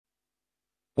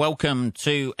Welcome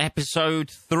to episode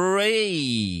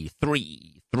three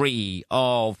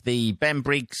of the Ben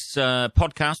Briggs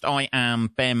podcast. I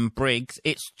am Ben Briggs.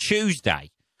 It's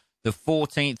Tuesday, the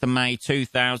 14th of May,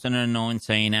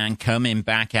 2019, and coming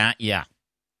back at ya.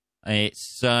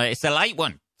 It's a late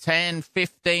one,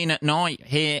 10:15 at night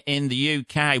here in the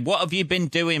UK. What have you been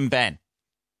doing, Ben?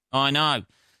 I know.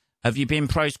 Have you been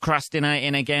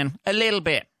procrastinating again? A little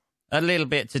bit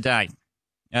today.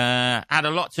 Had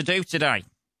a lot to do today.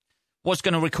 Was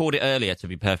going to record it earlier, to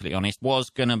be perfectly honest.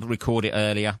 But the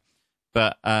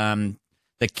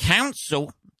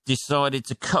council decided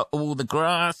to cut all the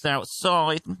grass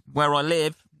outside where I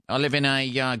live. I live in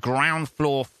a ground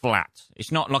floor flat.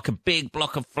 It's not like a big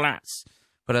block of flats,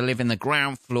 but I live in the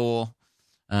ground floor.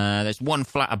 There's one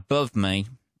flat above me,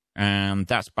 and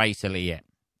that's basically it.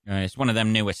 It's one of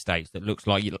them new estates that looks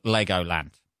like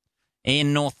Legoland.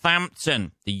 In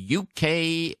Northampton, the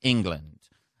UK, England.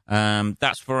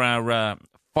 That's for our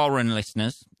foreign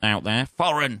listeners out there.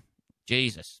 Foreign,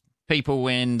 Jesus. People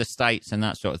in the States and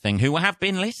that sort of thing who have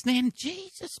been listening.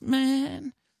 Jesus,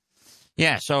 man.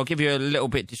 Yeah, so I'll give you a little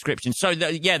bit description. So,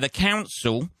 the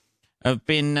council have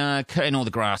been cutting all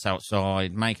the grass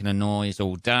outside, making a noise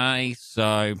all day.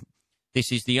 So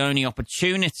this is the only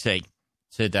opportunity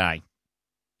today,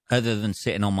 other than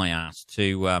sitting on my ass,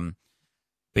 to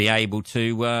be able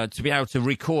to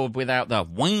record without the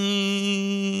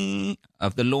whing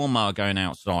of the lawnmower going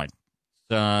outside.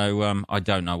 So I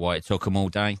don't know why it took them all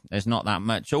day. There's not that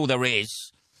much. All there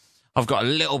is, I've got a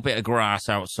little bit of grass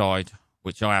outside,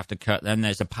 which I have to cut. Then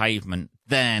there's a pavement.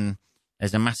 Then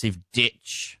there's a massive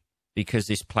ditch because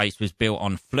this place was built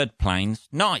on floodplains.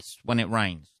 Nice when it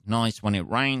rains. Nice when it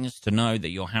rains to know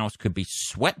that your house could be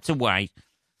swept away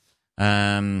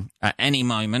at any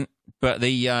moment. But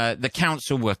the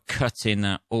council were cutting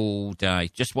that all day.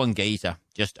 Just one geezer,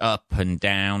 just up and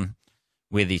down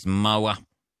with his mower,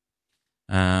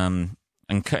 and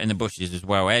cutting the bushes as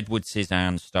well. Edward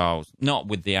Scissorhands styles, not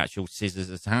with the actual scissors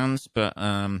as hands, but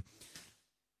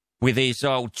with his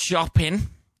old chopping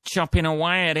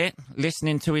away at it,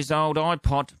 listening to his old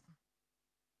iPod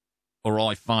or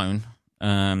iPhone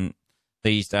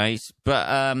these days.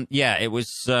 But it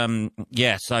was so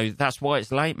that's why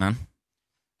it's late, man.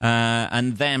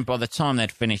 And then by the time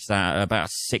they'd finished that at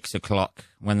about 6 o'clock,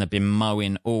 when they'd been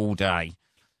mowing all day,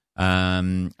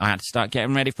 I had to start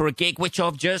getting ready for a gig, which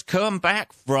I've just come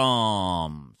back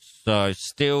from. So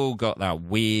still got that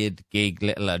weird gig,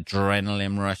 little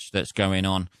adrenaline rush that's going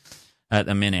on at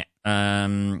the minute.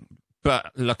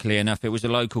 But luckily enough, it was a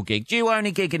local gig. Do you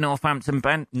only gig in Northampton,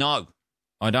 Ben? No,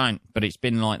 I don't. But it's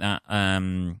been like that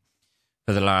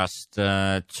for the last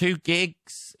 2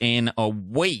 gigs in a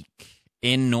week.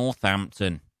 In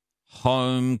Northampton,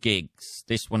 home gigs.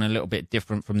 This one a little bit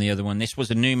different from the other one. This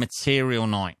was a new material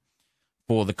night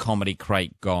for the Comedy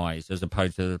Crate guys, as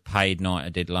opposed to the paid night I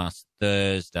did last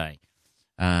Thursday.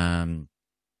 So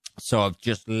I've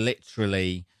just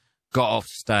literally got off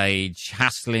stage,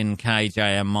 hassling KJ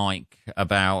and Mike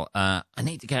about, I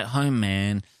need to get home,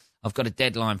 man. I've got a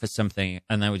deadline for something.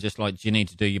 And they were just like, do you need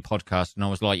to do your podcast? And I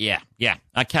was like, yeah.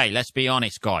 Okay, let's be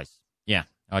honest, guys. Yeah.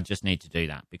 I just need to do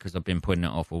that because I've been putting it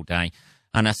off all day.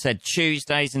 And I said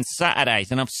Tuesdays and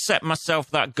Saturdays, and I've set myself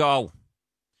that goal.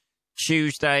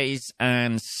 Tuesdays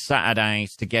and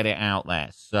Saturdays to get it out there.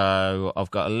 So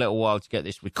I've got a little while to get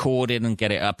this recorded and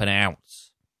get it up and out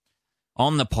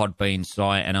on the Podbean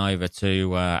site and over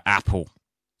to Apple,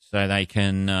 so they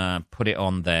can put it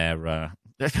on their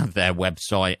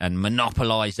website and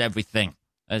monopolize everything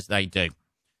as they do.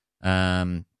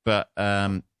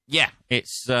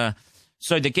 It's...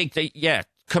 So the gig,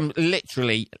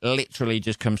 literally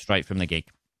just come straight from the gig,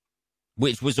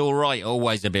 which was all right.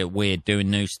 Always a bit weird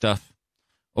doing new stuff.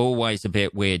 Always a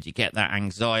bit weird. You get that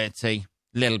anxiety,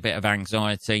 little bit of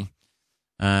anxiety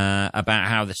about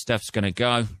how the stuff's going to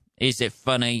go. Is it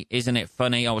funny? Isn't it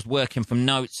funny? I was working from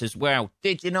notes as well.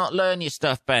 Did you not learn your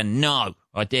stuff, Ben? No,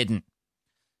 I didn't.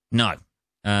 No.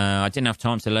 I didn't have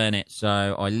time to learn it,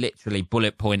 so I literally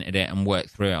bullet pointed it and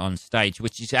worked through it on stage,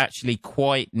 which is actually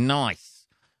quite nice.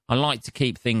 I like to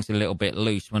keep things a little bit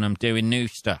loose when I'm doing new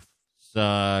stuff.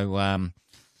 So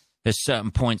there's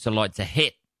certain points I like to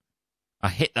hit. I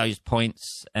hit those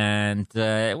points, and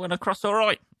it went across all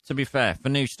right, to be fair, for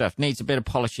new stuff. Needs a bit of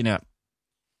polishing up.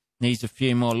 Needs a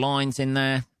few more lines in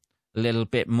there, a little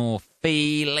bit more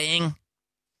feeling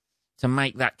to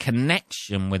make that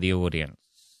connection with the audience.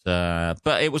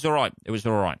 But it was all right. It was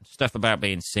all right. Stuff about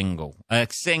being single.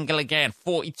 Single again.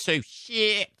 42.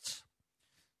 Shit.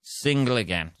 Single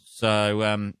again. So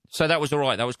that was all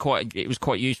right. It was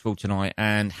quite useful tonight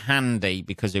and handy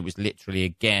because it was literally,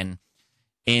 again,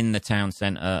 in the town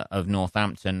centre of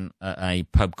Northampton at a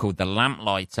pub called the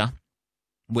Lamplighter,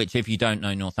 which, if you don't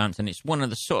know Northampton, it's one of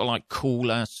the sort of like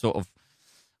cooler sort of,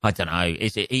 I don't know,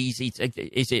 is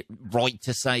it right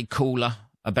to say cooler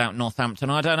about Northampton?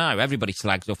 I don't know. Everybody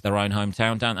slags off their own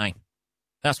hometown, don't they?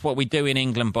 That's what we do in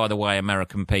England, by the way,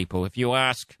 American people. If you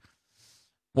ask,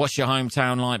 what's your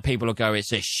hometown like? People will go,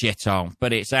 it's a shithole.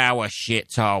 But it's our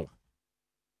shithole.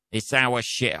 It's our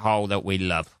shithole that we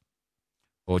love.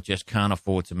 Or just can't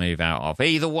afford to move out of.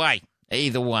 Either way,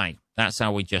 that's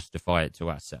how we justify it to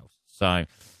ourselves. So,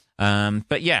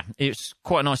 but yeah, it's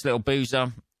quite a nice little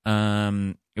boozer.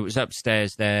 It was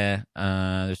upstairs there.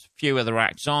 There's a few other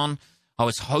acts on. I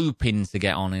was hoping to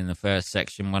get on in the first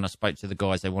section. When I spoke to the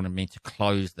guys, they wanted me to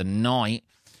close the night,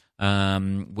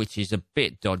 which is a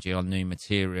bit dodgy on new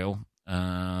material.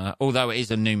 Although it is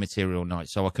a new material night,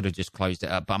 so I could have just closed it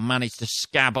up. But I managed to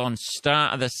scab on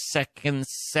start of the second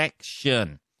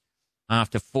section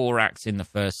after 4 acts in the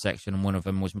first section, and one of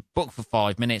them was booked for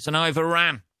 5 minutes and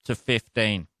overran to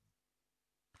 15.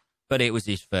 But it was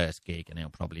his first gig, and he'll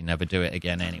probably never do it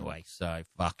again anyway, so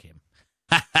fuck him.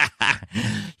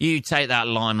 You take that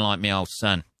limelight, me old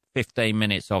son. 15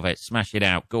 minutes of it, smash it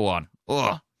out, go on.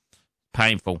 Ugh.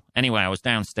 Painful. Anyway, I was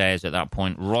downstairs at that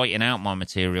point, writing out my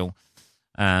material.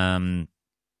 Yeah,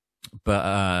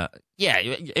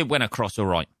 it went across all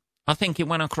right. I think it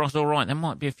went across all right. There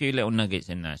might be a few little nuggets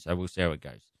in there, so we'll see how it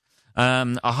goes.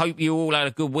 I hope you all had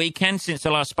a good weekend since I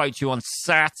last spoke to you on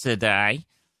Saturday.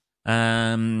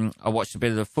 I watched a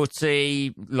bit of the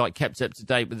footy, kept up to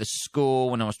date with the score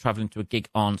when I was travelling to a gig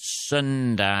on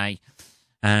Sunday,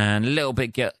 and a little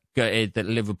bit gutted that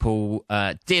Liverpool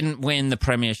didn't win the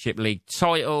Premiership League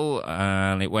title,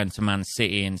 and it went to Man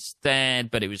City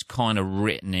instead, but it was kind of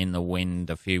written in the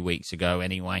wind a few weeks ago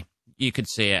anyway. You could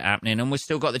see it happening, and we've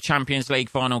still got the Champions League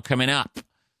final coming up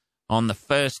on the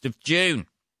 1st of June.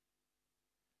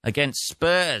 Against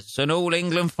Spurs, an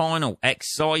All-England final.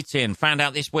 Exciting. Found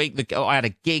out this week that I had a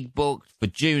gig booked for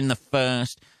June the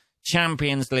 1st,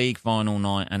 Champions League final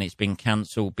night, and it's been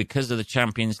cancelled because of the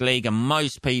Champions League, and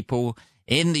most people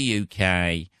in the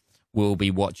UK will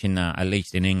be watching that, at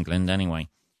least in England anyway.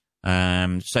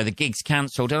 So the gig's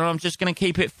cancelled, and I'm just going to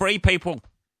keep it free, people.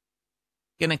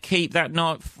 Going to keep that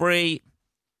night free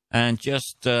and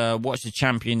just watch the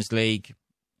Champions League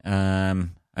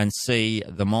and see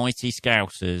the mighty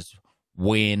Scousers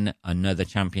win another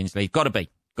Champions League. Got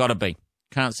to be.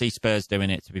 Can't see Spurs doing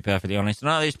it, to be perfectly honest. I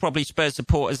know there's probably Spurs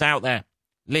supporters out there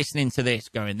listening to this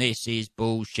going, this is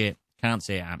bullshit. Can't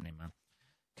see it happening, man.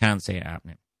 Can't see it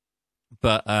happening.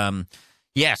 But,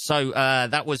 yeah, so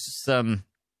that was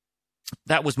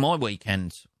my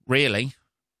weekend, really.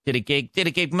 Did a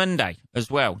gig Monday as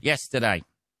well, yesterday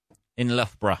in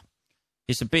Loughborough.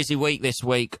 It's a busy week this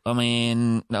week. I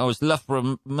mean, I was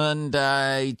Loughborough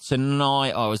Monday.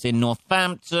 Tonight I was in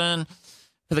Northampton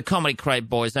for the Comedy Crate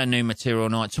Boys, their new material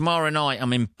night. Tomorrow night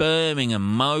I'm in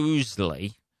Birmingham,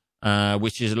 Moseley,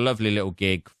 which is a lovely little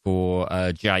gig for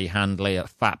Jay Handley at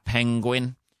Fat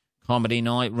Penguin. Comedy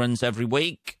night runs every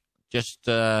week. Just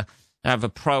have a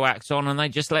pro act on and they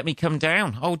just let me come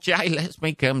down. Oh, Jay lets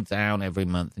me come down every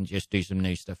month and just do some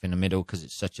new stuff in the middle because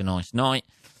it's such a nice night.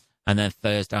 And then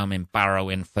Thursday, I'm in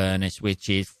Barrow-in-Furness, which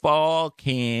is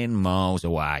fucking miles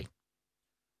away.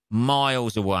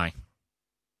 Miles away.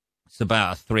 It's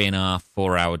about a 3.5,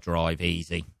 4-hour drive,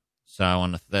 easy. So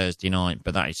on a Thursday night,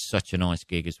 but that is such a nice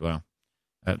gig as well.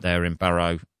 Up there in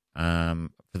Barrow, for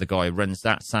the guy who runs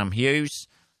that, Sam Hughes.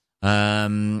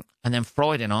 And then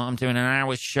Friday night, I'm doing an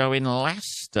hour's show in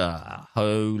Leicester.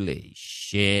 Holy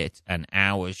shit, an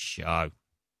hour's show.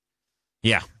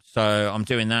 Yeah. So I'm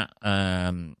doing that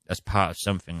as part of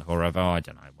something or other. I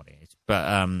don't know what it is.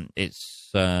 But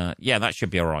it's, yeah, that should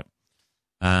be all right.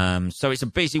 So it's a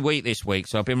busy week this week.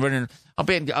 So I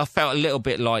felt a little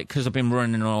bit like, because I've been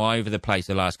running all over the place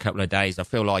the last couple of days, I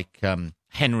feel like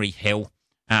Henry Hill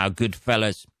out of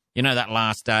Goodfellas. You know that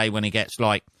last day when he gets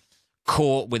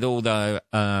caught with all the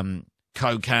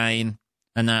cocaine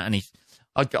and that, and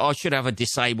I should have a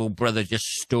disabled brother just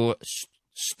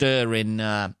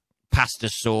stirring pasta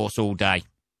sauce all day,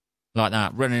 like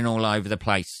that, running all over the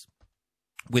place,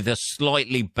 with a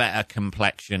slightly better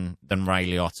complexion than Ray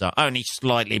Liotta. Only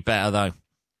slightly better, though.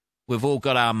 We've all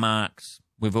got our marks.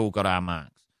 But,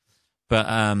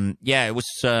 yeah, it was,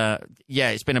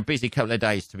 it's been a busy couple of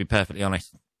days, to be perfectly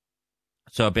honest.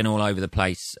 So I've been all over the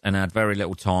place and had very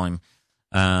little time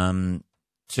to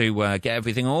get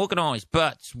everything organised.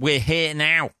 But we're here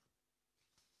now.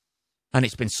 And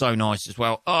it's been so nice as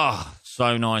well. Oh,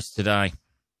 so nice today.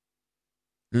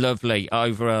 Lovely.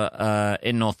 Over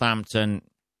in Northampton,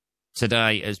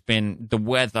 today has been the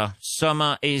weather.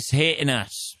 Summer is hitting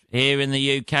us here in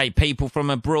the UK. People from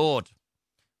abroad.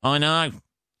 I know.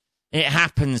 It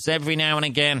happens every now and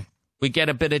again. We get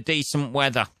a bit of decent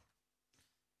weather.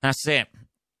 That's it.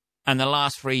 And the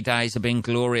last 3 days have been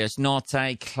glorious. Not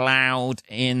a cloud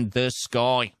in the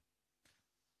sky.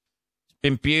 It's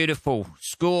been beautiful.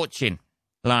 Scorching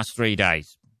last 3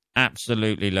 days.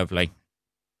 Absolutely lovely.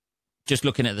 Just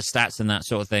looking at the stats and that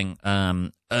sort of thing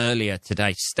earlier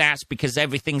today. Stats, because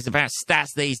everything's about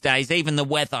stats these days. Even the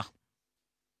weather.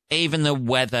 Even the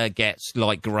weather gets,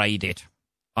 graded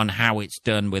on how it's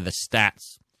done with the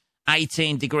stats.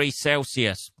 18 degrees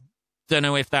Celsius. Don't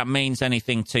know if that means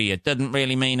anything to you. Doesn't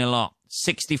really mean a lot.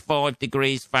 65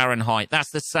 degrees Fahrenheit.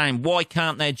 That's the same. Why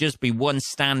can't there just be one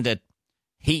standard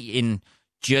heating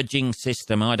judging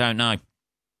system? I don't know.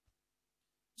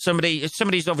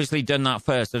 Somebody's obviously done that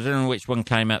first. I don't know which one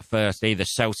came out first, either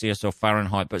Celsius or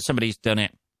Fahrenheit, but somebody's done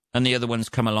it. And the other one's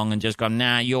come along and just gone,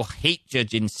 nah, your heat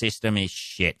judging system is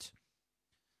shit.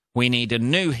 We need a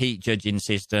new heat judging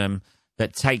system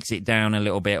that takes it down a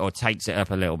little bit or takes it up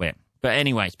a little bit. But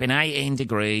anyway, it's been 18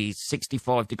 degrees,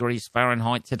 65 degrees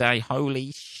Fahrenheit today.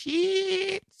 Holy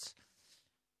shit.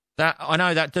 I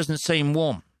know that doesn't seem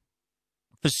warm.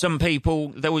 For some people,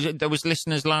 there was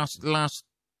listeners last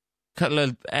couple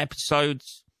of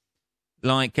episodes.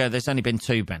 There's only been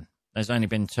 2, Ben. There's only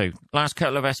been 2. Last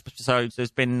couple of episodes,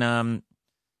 there's been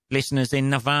listeners in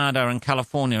Nevada and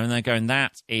California, and they're going,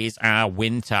 that is our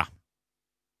winter.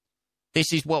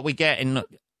 This is what we get in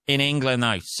England,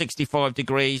 though. 65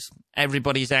 degrees.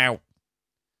 Everybody's out.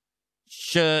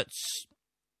 Shirts,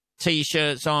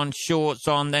 T-shirts on, shorts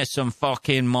on. There's some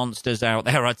fucking monsters out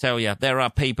there, I tell you. There are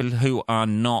people who are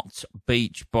not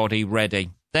beach body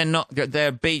ready.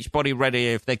 They're beach body ready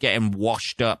if they're getting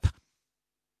washed up.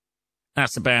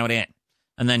 That's about it.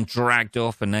 And then dragged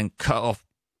off and then cut off,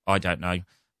 I don't know,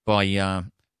 by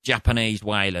Japanese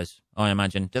whalers, I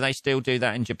imagine. Do they still do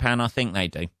that in Japan? I think they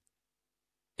do.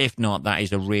 If not, that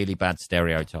is a really bad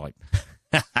stereotype.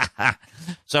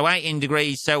 So 18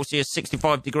 degrees Celsius,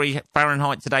 65 degrees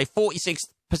Fahrenheit today, 46%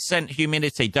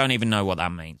 humidity. Don't even know what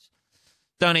that means.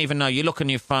 Don't even know. You look on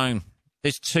your phone.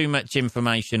 There's too much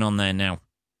information on there now.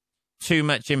 Too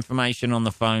much information on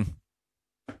the phone.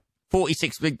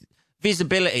 46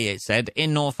 visibility, it said,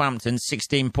 in Northampton,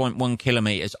 16.1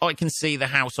 kilometres. I can see the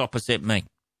house opposite me.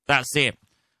 That's it.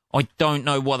 I don't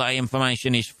know what that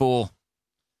information is for.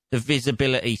 The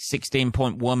visibility,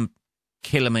 16.1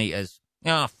 kilometres.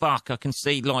 Oh, fuck, I can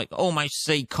see, almost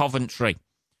see Coventry.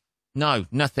 No,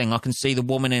 nothing. I can see the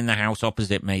woman in the house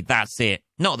opposite me. That's it.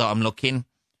 Not that I'm looking.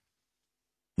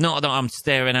 Not that I'm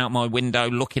staring out my window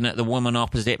looking at the woman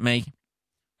opposite me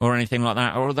or anything like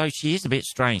that. Although she is a bit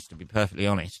strange, to be perfectly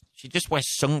honest. She just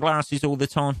wears sunglasses all the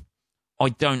time. I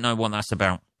don't know what that's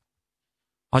about.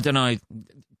 I don't know.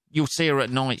 You'll see her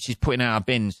at night. She's putting out her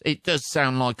bins. It does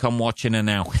sound like I'm watching her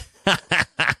now.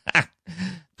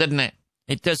 Doesn't it?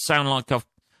 It does sound like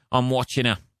I'm watching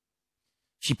her.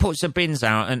 She puts her bins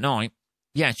out at night.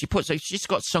 Yeah, she's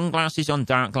got sunglasses on,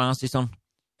 dark glasses on.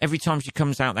 Every time she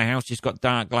comes out the house, she's got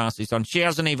dark glasses on.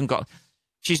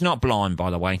 She's not blind, by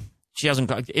the way. She hasn't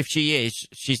got, if she is,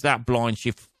 she's that blind,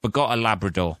 she forgot a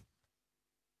Labrador.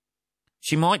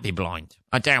 She might be blind.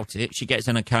 I doubt it. She gets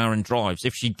in a car and drives.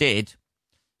 If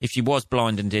she was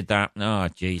blind and did that, oh,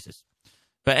 Jesus.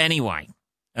 But anyway,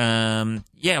 all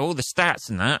the stats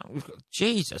and that,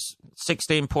 Jesus,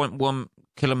 16.1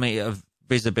 kilometre of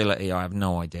visibility. I have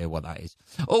no idea what that is.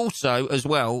 Also, as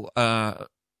well,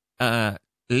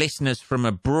 listeners from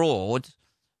abroad,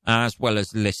 as well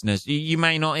as listeners, you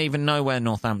may not even know where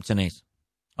Northampton is.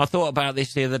 I thought about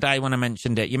this the other day when I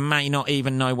mentioned it. You may not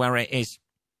even know where it is.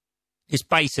 It's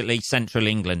basically central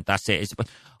England. That's it.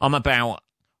 I'm about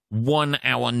 1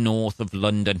 hour north of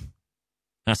London.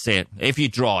 That's it. If you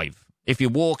drive. If you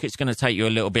walk, it's going to take you a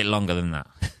little bit longer than that.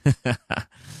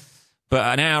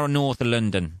 But an hour north of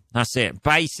London. That's it.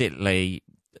 Basically,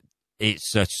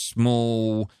 it's a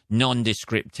small,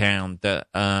 nondescript town that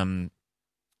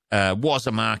was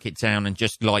a market town and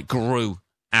just grew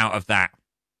out of that.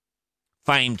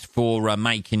 Famed for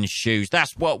making shoes.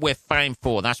 That's what we're famed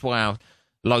for. That's why our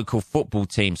local football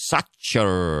team,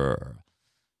 Sutcher,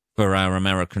 for our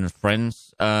American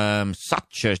friends,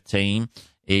 Sutcher team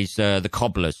is the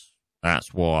Cobblers.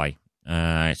 That's why.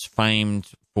 It's famed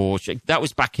for... That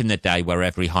was back in the day where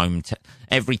every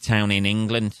town in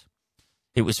England,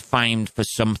 it was famed for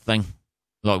something.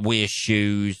 Like wear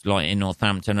shoes, like in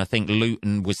Northampton. I think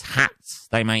Luton was hats.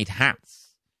 They made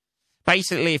hats.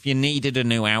 Basically, if you needed a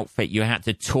new outfit, you had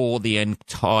to tour the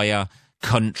entire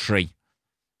country.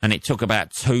 And it took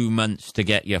about 2 months to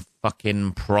get your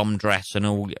fucking prom dress and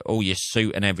all your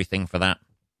suit and everything for that.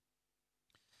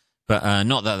 But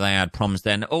not that they had proms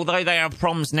then. Although they have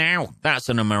proms now. That's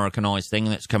an Americanized thing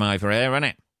that's come over here, isn't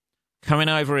it? Coming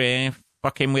over here,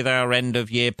 fucking with our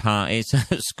end-of-year parties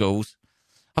at schools.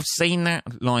 I've seen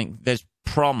that. Like, there's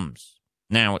proms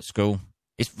now at school.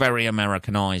 It's very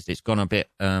Americanized. It's gone a bit,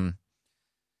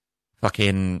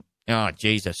 fucking, oh,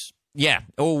 Jesus. Yeah,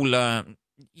 all,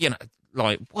 you know,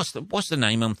 like, what's the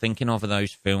name I'm thinking of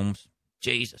those films?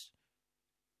 Jesus.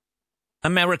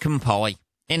 American Pie.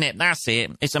 Innit? That's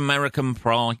it. It's American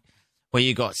Pie. Where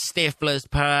you got Stifler's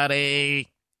Party.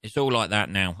 It's all like that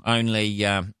now. Only,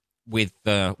 with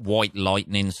white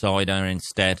lightning cider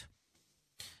instead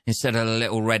of the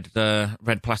little red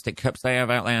plastic cups they have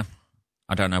out there.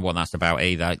 I don't know what that's about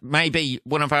either. Maybe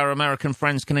one of our American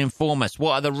friends can inform us.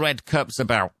 What are the red cups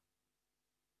about?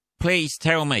 Please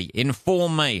tell me.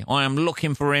 Inform me. I am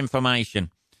looking for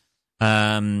information.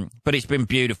 But it's been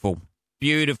beautiful.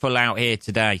 Beautiful out here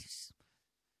today.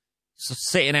 So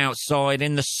sitting outside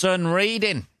in the sun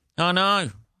reading. I know.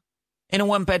 In a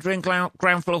one-bedroom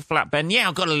ground floor flat, Ben. Yeah,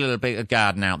 I've got a little bit of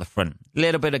garden out the front.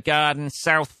 Little bit of garden,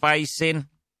 south-facing.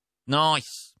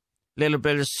 Nice. Little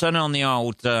bit of sun on the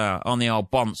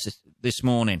old bonds this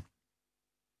morning.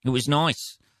 It was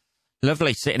nice.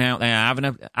 Lovely sitting out there,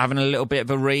 having a little bit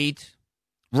of a read.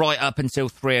 Right up until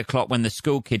 3 o'clock when the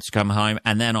school kids come home.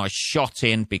 And then I shot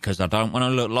in because I don't want to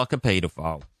look like a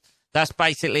paedophile. That's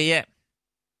basically it.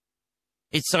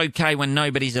 It's okay when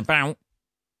nobody's about.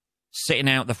 Sitting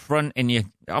out the front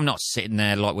I'm not sitting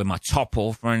there like with my top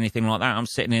off or anything like that. I'm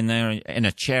sitting in there in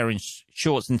a chair in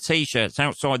shorts and t-shirts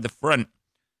outside the front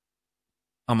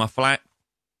on my flat.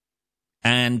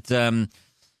 And,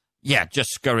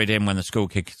 just scurried in when the school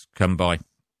kids come by.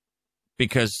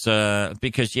 Because,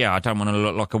 yeah, I don't want to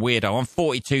look like a weirdo. I'm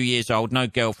 42 years old, no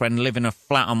girlfriend, live in a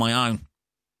flat on my own.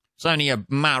 It's only a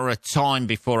matter of time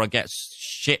before I get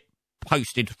shit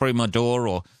posted through my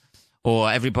door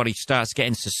or everybody starts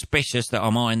getting suspicious that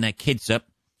I'm eyeing their kids up.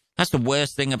 That's the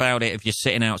worst thing about it if you're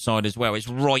sitting outside as well. It's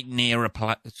right near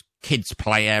a kids'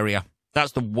 play area.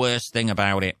 That's the worst thing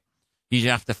about it. You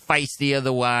have to face the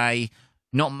other way,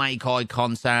 not make eye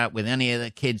contact with any of the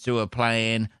kids who are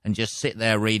playing, and just sit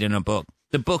there reading a book.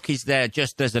 The book is there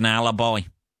just as an alibi.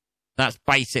 That's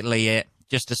basically it.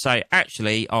 Just to say,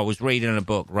 actually, I was reading a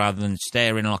book rather than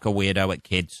staring like a weirdo at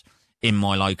kids in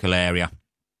my local area.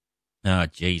 Oh,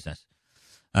 Jesus.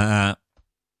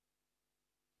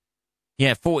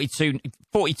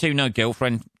 42, no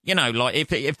girlfriend. You know, like,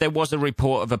 if there was a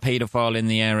report of a paedophile in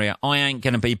the area, I ain't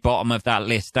going to be bottom of that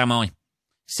list, am I?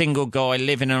 Single guy,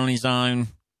 living on his own,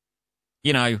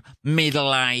 you know,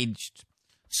 middle-aged,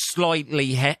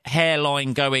 slightly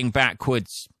hairline going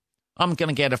backwards. I'm going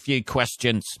to get a few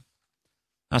questions.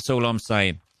 That's all I'm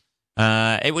saying.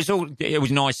 It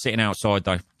was nice sitting outside,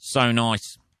 though. So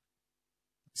nice.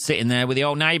 Sitting there with the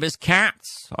old neighbour's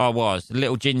cats. I was. A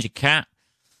little ginger cat.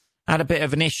 Had a bit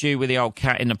of an issue with the old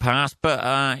cat in the past,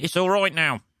 but it's all right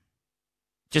now.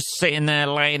 Just sitting there,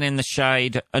 laying in the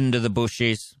shade, under the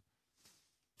bushes.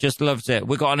 Just loves it.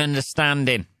 We got an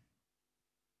understanding.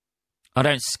 I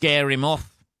don't scare him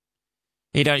off.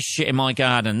 He don't shit in my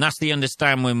garden. That's the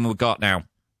understanding we got now.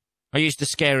 I used to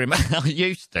scare him. I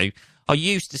used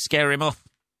to scare him off.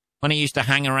 When he used to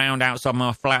hang around outside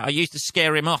my flat, I used to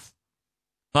scare him off.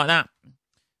 Like that.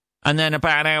 And then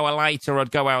about an hour later,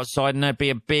 I'd go outside and there'd be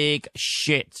a big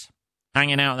shit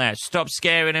hanging out there. Stop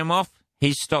scaring him off.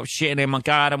 He stopped shitting in my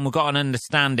garden. We've got an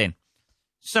understanding.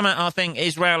 Something, I think,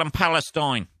 Israel and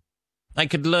Palestine. They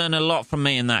could learn a lot from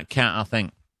me and that cat, I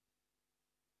think.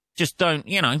 Just don't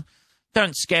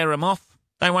scare them off.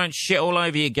 They won't shit all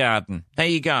over your garden. There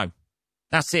you go.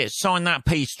 That's it. Sign that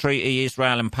peace treaty,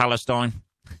 Israel and Palestine.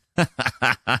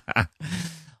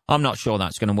 I'm not sure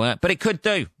that's going to work, but it could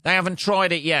do. They haven't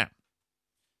tried it yet.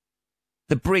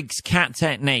 The Briggs cat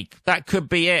technique. That could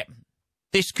be it.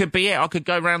 This could be it. I could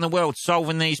go around the world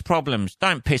solving these problems.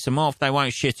 Don't piss them off. They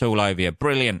won't shit all over you.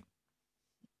 Brilliant.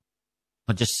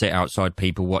 I just sit outside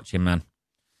people watching, man.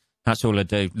 That's all I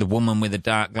do. The woman with the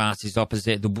dark glasses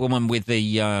opposite. The woman with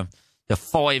the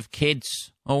 5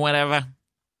 kids or whatever.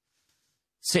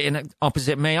 Sitting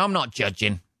opposite me. I'm not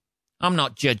judging.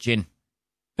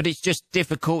 But it's just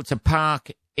difficult to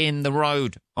park in the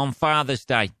road on Father's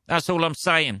Day. That's all I'm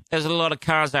saying. There's a lot of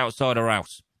cars outside our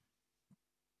house.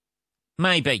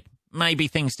 Maybe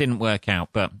things didn't work out,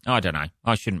 but I don't know.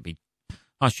 I shouldn't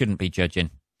be judging,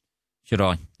 should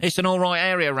I? It's an all right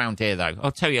area around here, though.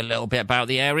 I'll tell you a little bit about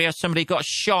the area. Somebody got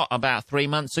shot about 3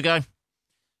 months ago.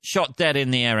 Shot dead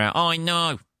in the area. I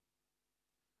know.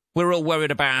 We're all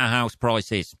worried about our house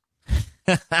prices.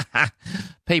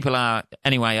 People are,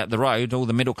 anyway, up the road, all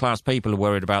the middle-class people are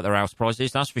worried about their house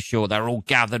prices, that's for sure. They're all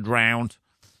gathered round,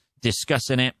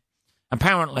 discussing it.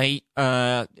 Apparently,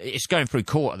 it's going through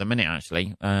court at the minute,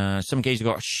 actually. Some geezer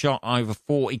got shot over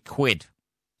 40 quid.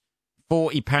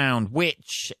 £40,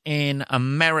 which in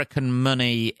American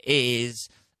money is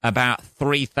about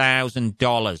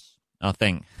 $3,000, I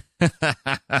think. No,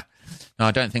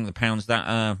 I don't think the pound's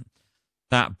that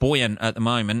buoyant at the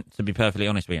moment, to be perfectly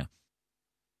honest with you.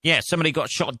 Yeah, somebody got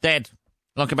shot dead,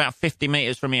 like about 50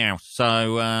 metres from your house.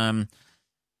 So,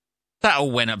 that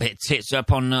all went a bit tits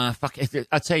up on, I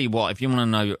tell you what, if you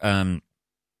want to know,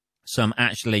 some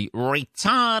actually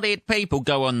retarded people,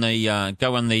 go on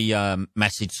the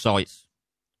message sites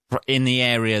in the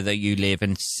area that you live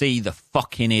and see the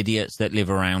fucking idiots that live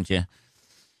around you.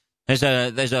 There's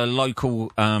a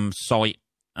local, site,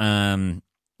 for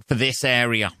this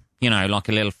area. You know, like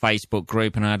a little Facebook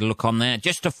group, and I had a look on there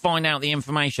just to find out the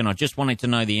information. I just wanted to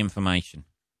know the information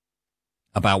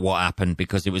about what happened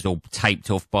because it was all taped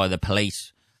off by the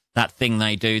police. That thing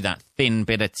they do, that thin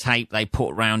bit of tape they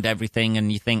put around everything,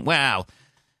 and you think, wow,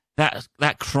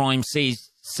 that crime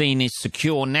scene is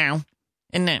secure now,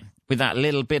 isn't it? With that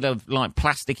little bit of, like,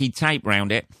 plasticky tape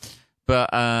around it. But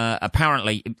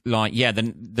apparently, like, yeah,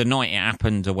 the night it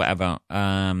happened or whatever,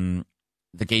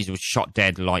 the geezer was shot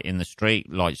dead, like, in the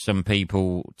street. Like, some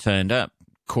people turned up,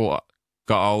 got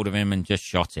hold of him and just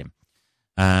shot him.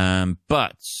 Yeah,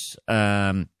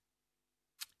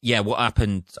 what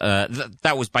happened,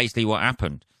 that was basically what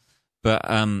happened. But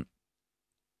on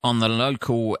the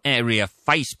local area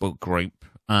Facebook group,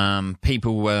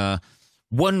 people were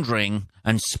wondering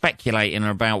and speculating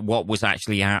about what was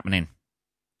actually happening.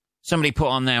 Somebody put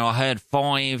on there, I heard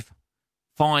five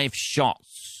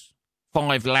shots,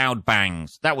 5 loud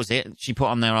bangs. That was it. She put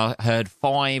on there, I heard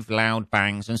 5 loud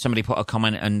bangs, and somebody put a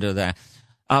comment under there.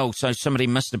 Oh, so somebody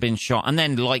must have been shot. And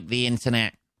then, like the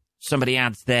internet, somebody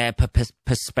adds their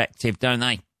perspective, don't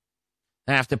they?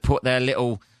 They have to put their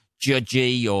little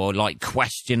judgy or, like,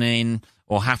 questioning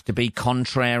or have to be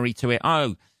contrary to it.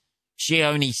 Oh, she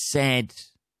only said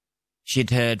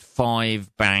she'd heard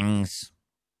 5 bangs.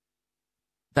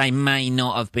 They may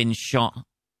not have been shot.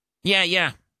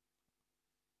 Yeah,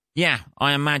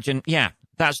 I imagine,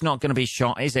 that's not going to be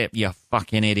shot, is it, you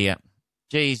fucking idiot?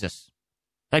 Jesus.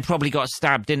 They probably got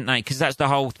stabbed, didn't they? Because that's the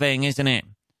whole thing, isn't it?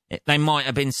 They might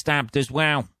have been stabbed as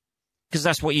well. Because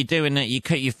that's what you do, isn't it? You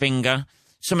cut your finger.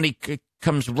 Somebody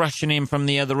comes rushing in from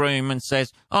the other room and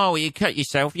says, oh, you cut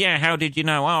yourself? Yeah, how did you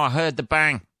know? Oh, I heard the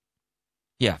bang.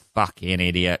 You fucking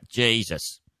idiot.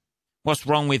 Jesus. What's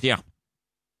wrong with you?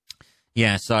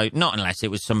 Yeah, so not unless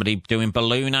it was somebody doing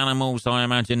balloon animals, I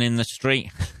imagine, in the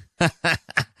street.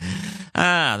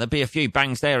 There'd be a few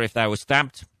bangs there if they were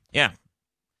stabbed. Yeah.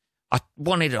 I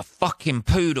wanted a fucking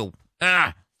poodle.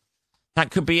 That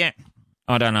could be it.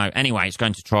 I don't know. Anyway, it's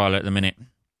going to trial at the minute.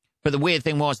 But the weird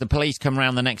thing was the police come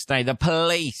round the next day. The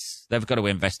police, they've got to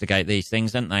investigate these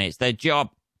things, don't they? It's their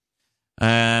job.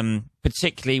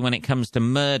 Particularly when it comes to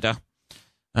murder.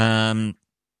 But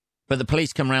the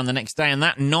police come round the next day, and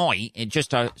that night, it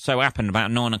just so happened about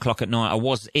 9 o'clock at night, I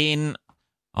wasn't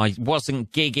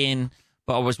gigging,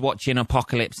 but I was watching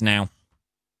Apocalypse Now.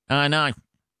 I know.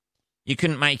 You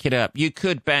couldn't make it up. You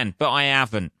could, Ben, but I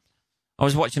haven't. I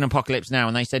was watching Apocalypse Now,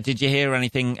 and they said, did you hear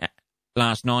anything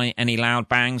last night? Any loud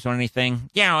bangs or anything?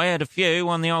 Yeah, I heard a few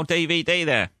on the old DVD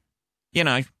there. You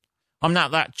know, I'm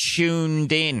not that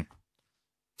tuned in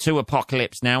to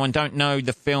Apocalypse Now and don't know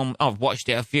the film. I've watched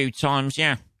it a few times,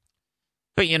 yeah.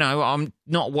 But, you know, I'm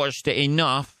not watched it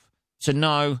enough to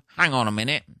know, hang on a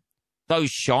minute, those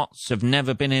shots have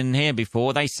never been in here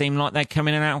before. They seem like they're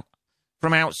coming out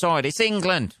from outside. It's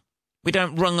England. We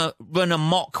don't run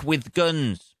amok with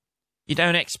guns. You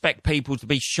don't expect people to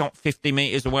be shot 50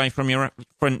 metres away from your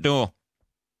front door.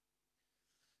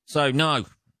 So, no,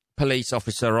 police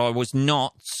officer, I was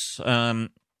not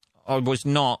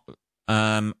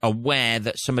aware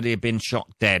that somebody had been shot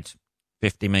dead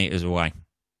 50 metres away.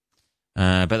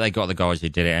 But they got the guys who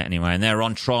did it anyway, and they're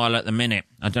on trial at the minute.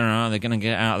 I don't know how they're going to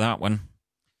get out of that one.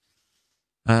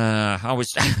 I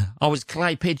was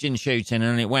clay pigeon shooting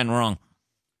and it went wrong.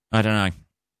 I don't know.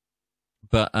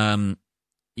 But,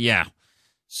 yeah.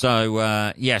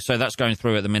 So, so that's going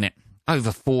through at the minute.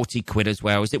 Over 40 quid as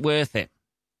well. Is it worth it?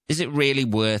 Is it really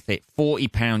worth it?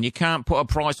 £40. You can't put a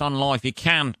price on life. You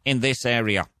can in this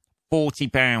area.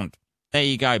 £40. There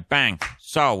you go. Bang.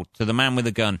 Sold to the man with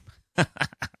a gun.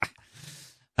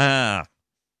 Not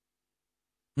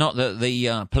that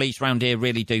the police round here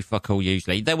really do fuck all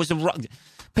usually. There was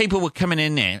people were coming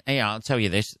in there. Yeah, I'll tell you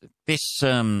this.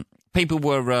 People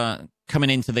were coming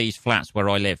into these flats where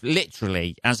I live.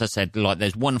 Literally, as I said, like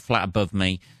there's one flat above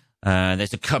me.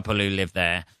 There's a couple who live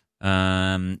there.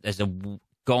 There's a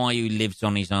guy who lives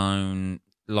on his own,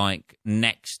 like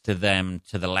next to them,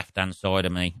 to the left-hand side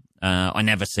of me. I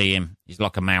never see him. He's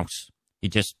like a mouse. He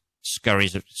just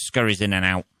scurries in and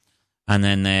out. And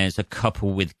then there's a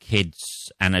couple with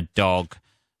kids and a dog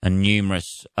and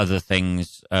numerous other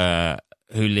things who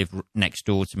live next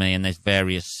door to me. And there's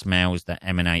various smells that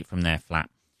emanate from their flat.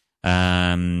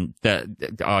 That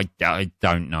I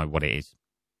don't know what it is.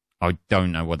 I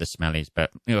don't know what the smell is,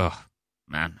 but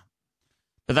man.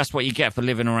 But that's what you get for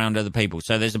living around other people.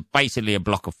 So there's basically a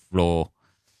block of floor,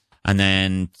 and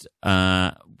then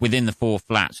within the 4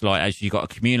 flats, like as you got a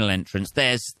communal entrance,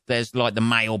 there's like the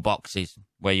mail boxes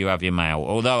where you have your mail.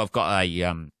 Although I've got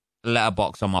a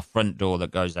letterbox on my front door that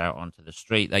goes out onto the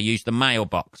street, they use the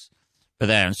mailbox for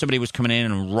there. And somebody was coming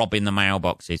in and robbing the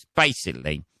mailboxes.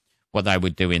 Basically, what they were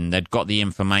doing, they'd got the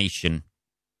information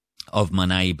of my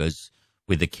neighbours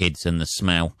with the kids and the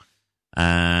smell.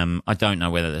 I don't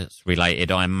know whether that's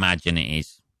related. I imagine it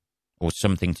is, or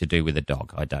something to do with the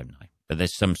dog. I don't know, but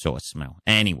there's some sort of smell.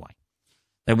 Anyway,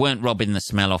 they weren't robbing the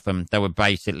smell off them. They were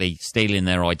basically stealing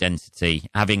their identity,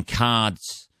 having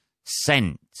cards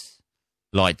sent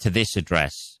like to this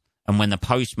address. And when the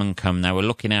postman come, they were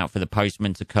looking out for the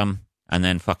postman to come, and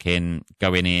then fucking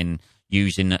going in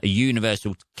using a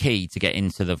universal key to get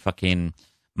into the fucking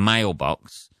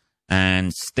mailbox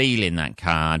and stealing that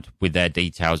card with their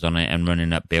details on it and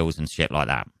running up bills and shit like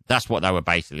that. That's what they were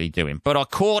basically doing. But I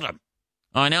caught them.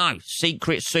 I know.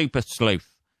 Secret super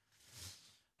sleuth.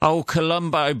 Oh,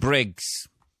 Columbo Briggs.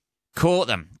 Caught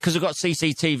them. Because I've got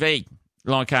CCTV,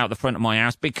 like, out the front of my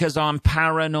house, because I'm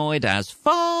paranoid as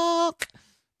fuck.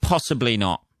 Possibly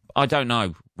not. I don't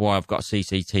know why I've got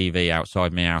CCTV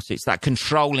outside my house. It's that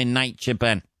controlling nature,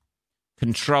 Ben.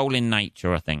 Controlling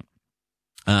nature, I think.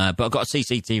 But I've got a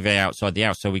CCTV outside the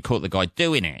house, so we caught the guy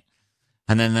doing it.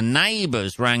 And then the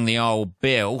neighbours rang the old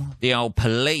bill, the old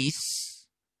police,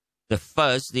 the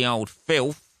fuzz, the old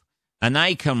filth, and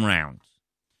they come round.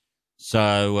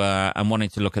 So, and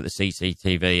wanted to look at the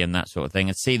CCTV and that sort of thing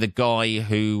and see the guy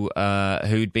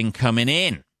who'd been coming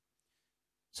in.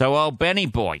 So old Benny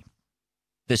boy,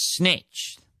 the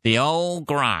snitch, the old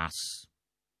grass,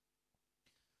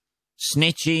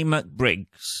 Snitchy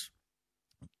McBriggs,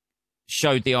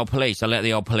 showed the old police. I let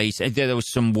the old police. There was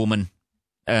some woman.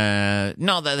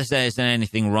 Not that there's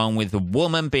anything wrong with a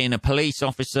woman being a police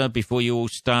officer before you all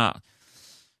start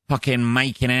fucking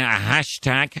making out a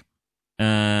hashtag.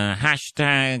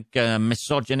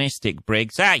 Misogynistic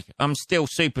Briggs. Hey, I'm still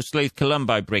Super Sleuth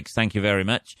Columbo Briggs. Thank you very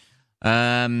much.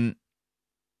 The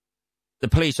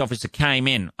police officer came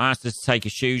in, asked us to take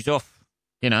his shoes off.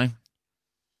 You know,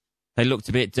 they looked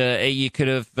a bit dirty. You could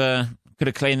have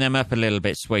cleaned them up a little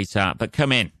bit, sweetheart. But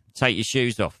come in, take your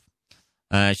shoes off.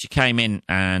 She came in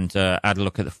and had a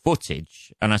look at the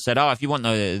footage. And I said, if you want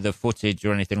the footage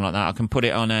or anything like that, I can put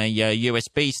it on a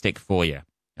USB stick for you.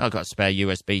 I've got a spare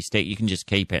USB stick. You can just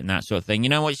keep it and that sort of thing. You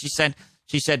know what she said?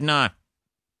 She said, no.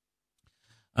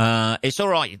 It's all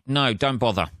right. No, don't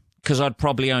bother. Because I'd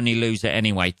probably only lose it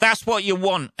anyway. That's what you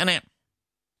want, isn't it?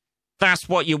 That's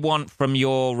what you want from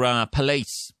your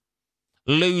police.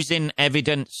 Losing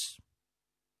evidence.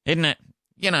 Isn't it?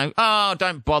 You know,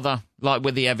 don't bother, like,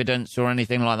 with the evidence or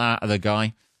anything like that of the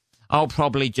guy. I'll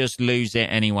probably just lose it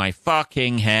anyway.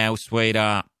 Fucking hell,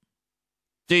 sweetheart.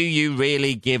 Do you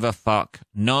really give a fuck?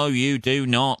 No, you do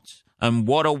not. And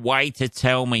what a way to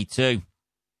tell me too.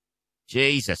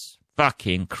 Jesus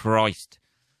fucking Christ.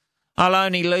 I'll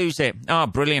only lose it. Oh,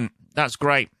 brilliant. That's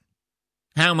great.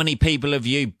 How many people have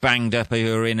you banged up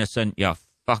who are innocent, you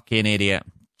fucking idiot?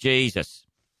 Jesus.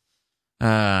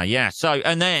 Yeah, so,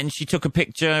 and then she took a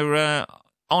picture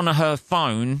on her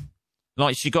phone,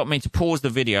 like she got me to pause the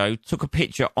video, took a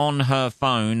picture on her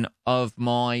phone of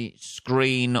my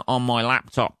screen on my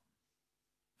laptop.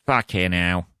 Fucking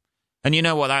hell. And you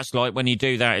know what that's like when you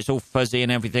do that, it's all fuzzy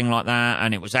and everything like that,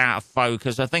 and it was out of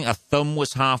focus. I think her thumb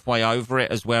was halfway over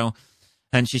it as well.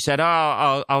 And she said,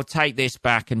 I'll take this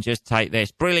back and just take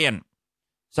this. Brilliant.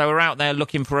 So we're out there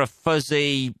looking for a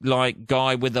fuzzy, like,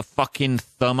 guy with a fucking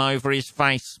thumb over his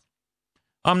face.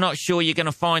 I'm not sure you're going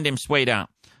to find him, sweetheart.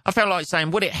 I felt like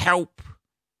saying, would it help?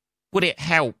 Would it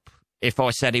help if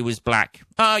I said he was black?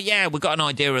 Oh, yeah, we've got an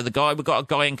idea of the guy. We've got a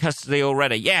guy in custody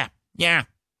already. Yeah.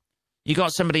 You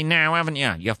got somebody now, haven't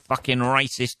you? You fucking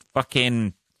racist,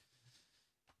 fucking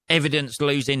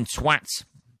evidence-losing twat.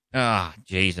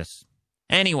 Jesus.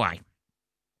 Anyway.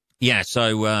 Yeah,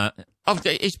 so...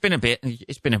 it's been a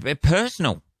bit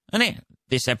personal, isn't it?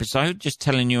 This episode, just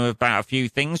telling you about a few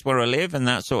things where I live and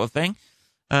that sort of thing.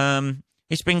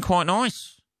 it's been quite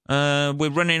nice.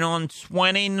 We're running on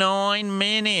 29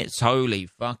 minutes. Holy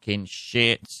fucking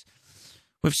shit.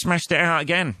 We've smashed it out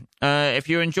again. If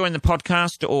you're enjoying the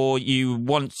podcast or you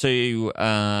want to,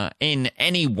 in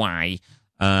any way,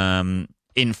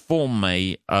 inform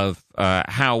me of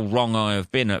how wrong I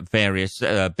have been at various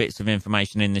bits of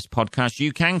information in this podcast,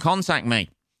 you can contact me.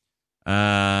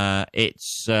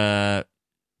 It's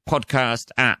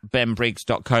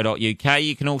podcast@benbriggs.co.uk.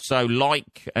 You can also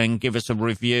like and give us a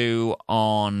review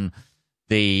on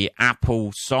the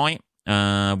Apple site.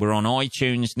 We're on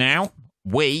iTunes now.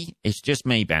 It's just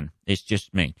me, Ben. It's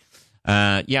just me.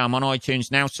 I'm on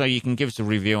iTunes now, so you can give us a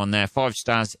review on there. 5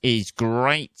 stars is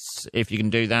great if you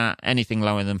can do that. Anything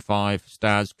lower than 5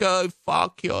 stars, go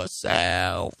fuck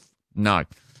yourself. No,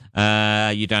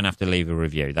 you don't have to leave a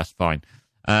review. That's fine.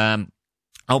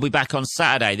 I'll be back on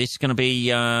Saturday. This is going to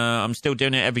be, I'm still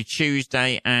doing it every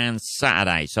Tuesday and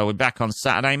Saturday. So we're back on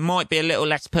Saturday. Might be a little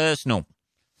less personal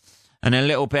and a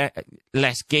little bit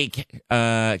less gig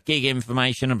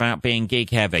information about being gig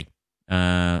heavy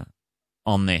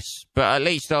on this. But at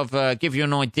least I've give you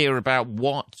an idea about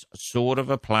what sort of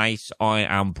a place I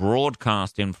am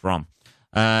broadcasting from.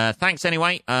 Thanks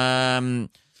anyway.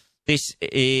 This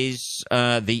is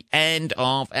the end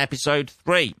of episode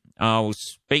 3. I'll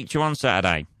speak to you on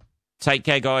Saturday. Take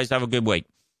care, guys. Have a good week.